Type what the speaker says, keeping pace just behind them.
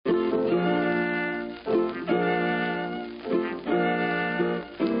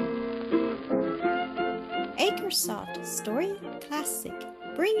AcreSoft Story Classic,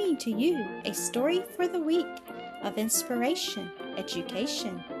 bringing to you a story for the week of inspiration,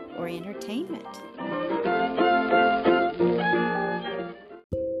 education, or entertainment.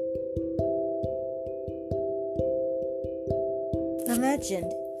 The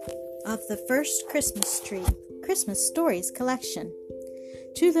Legend of the First Christmas Tree, Christmas Stories Collection.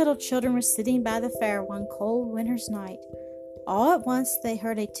 Two little children were sitting by the fire one cold winter's night. All at once they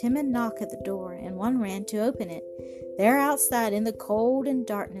heard a timid knock at the door, and one ran to open it. There outside in the cold and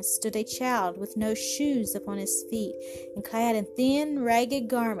darkness stood a child with no shoes upon his feet and clad in thin, ragged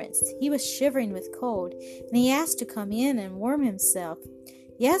garments. He was shivering with cold, and he asked to come in and warm himself.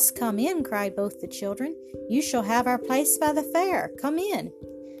 "Yes, come in," cried both the children. "You shall have our place by the fire. Come in."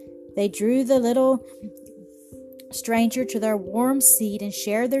 They drew the little stranger to their warm seat and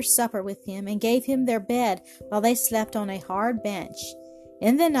shared their supper with him and gave him their bed while they slept on a hard bench.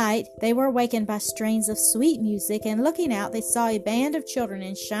 In the night they were awakened by strains of sweet music, and looking out they saw a band of children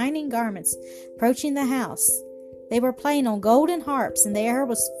in shining garments approaching the house. They were playing on golden harps, and the air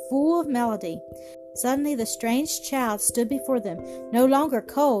was full of melody. Suddenly the strange child stood before them, no longer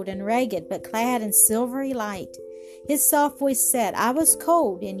cold and ragged, but clad in silvery light. His soft voice said, "I was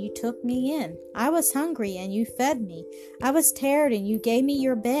cold, and you took me in. I was hungry, and you fed me. I was tired, and you gave me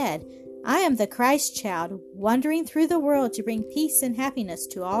your bed. I am the Christ child, wandering through the world to bring peace and happiness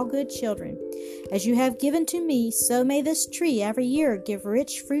to all good children. As you have given to me, so may this tree every year give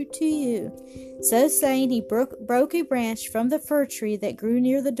rich fruit to you." So saying, he broke a branch from the fir tree that grew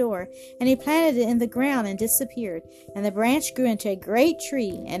near the door, and he planted it in the ground and disappeared. And the branch grew into a great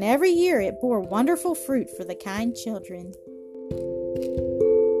tree, and every year it bore wonderful fruit for the kind children.